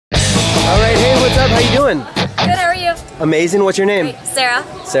you doing? Good, how are you? Amazing. What's your name? Great. Sarah.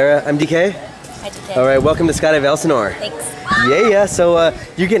 Sarah, I'm DK. Hi, DK. All right, welcome to Skydive Elsinore. Thanks. Yeah. So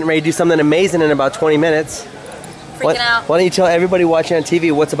you're getting ready to do something amazing in about 20 minutes. Freaking out. Why don't you tell everybody watching on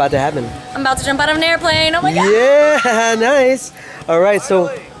TV what's about to happen? I'm about to jump out of an airplane. Oh my god. Yeah, nice. All right, so,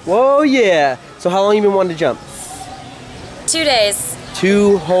 whoa, yeah. So how long you been wanting to jump? 2 days.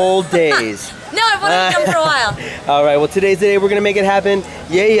 2 whole days. No, I've wanted to jump for a while. All right, well, today's the day we're gonna make it happen.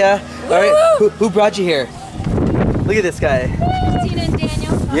 Yeah. All right, who brought you here? Look at this guy. Tina and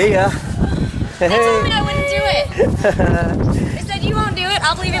Daniel. Yeah. They told me I wouldn't do it. They said you won't do it.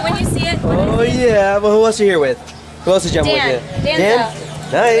 I'll believe it when you see it. Oh yeah. Well, who else are you here with? Who else is jumping with you? Dan.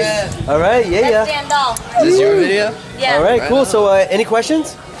 Nice. Yeah. All right. Yeah. That's Dan Dahl. Is this your video? Yeah. All right. Cool. So, any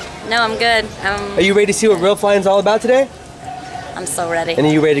questions? No, I'm good. Are you ready to see what real flying's all about today? I'm so ready. And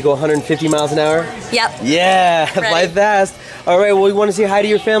are you ready to go 150 miles an hour? Yep. Yeah. Fly fast. All right. Well, you want to say hi to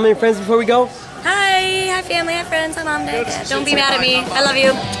your family and friends before we go? Hi family, hi friends, hi mom, dad. Don't be mad at me. I love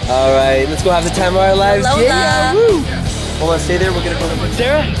you. All right. Let's go have the time of our lives. Lola. Yeah. Woo. Hold on. Stay there. We're gonna go to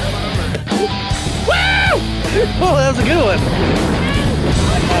Sarah. Woo! Oh, that was a good one.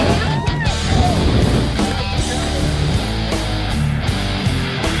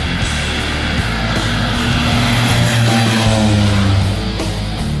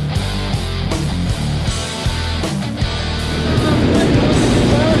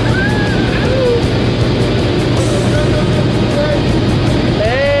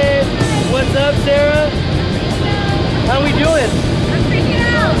 Sarah? How are we doing? I'm freaking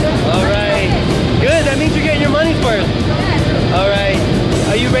out. All right. Good. That means you're getting your money's worth. Yes. All right.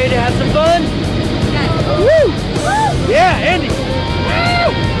 Are you ready to have some fun? Yes. Woo! Woo! Yeah, Andy. Woo!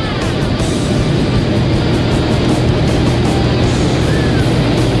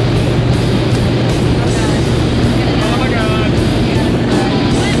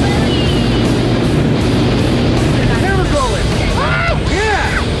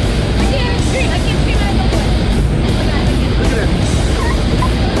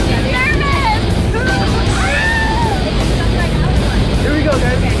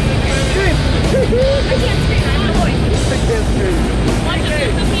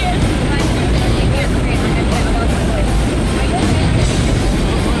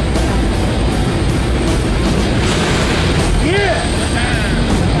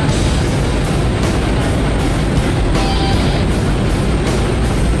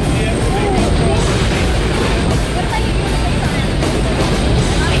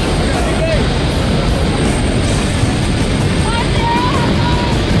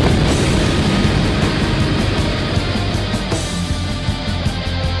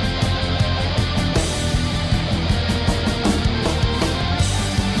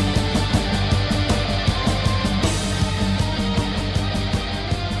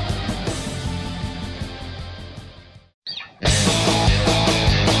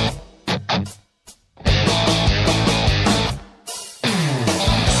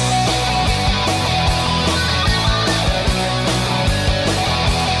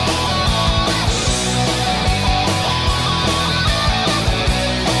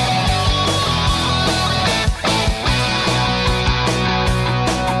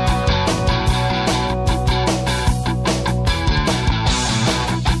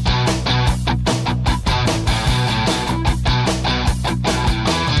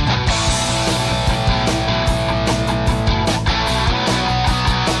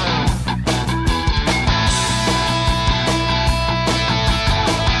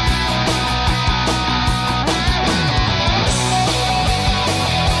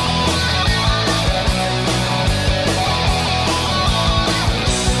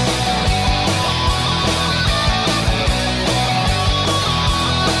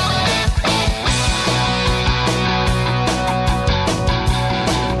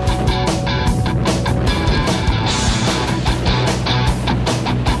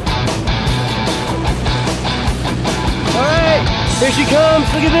 Here she comes,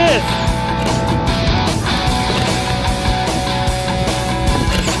 look at this.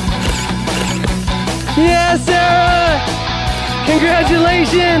 Yeah, Sarah!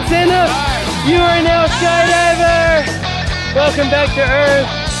 Congratulations, Anna! You are now a skydiver! Welcome back to Earth.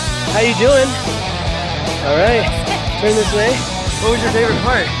 How you doing? All right, turn this way. What was your favorite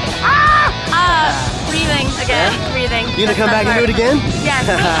part? Breathing again, breathing. You gonna come back and do it again? Yes,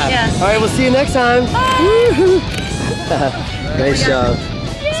 yes. All right, we'll see you next time. Bye. Nice job.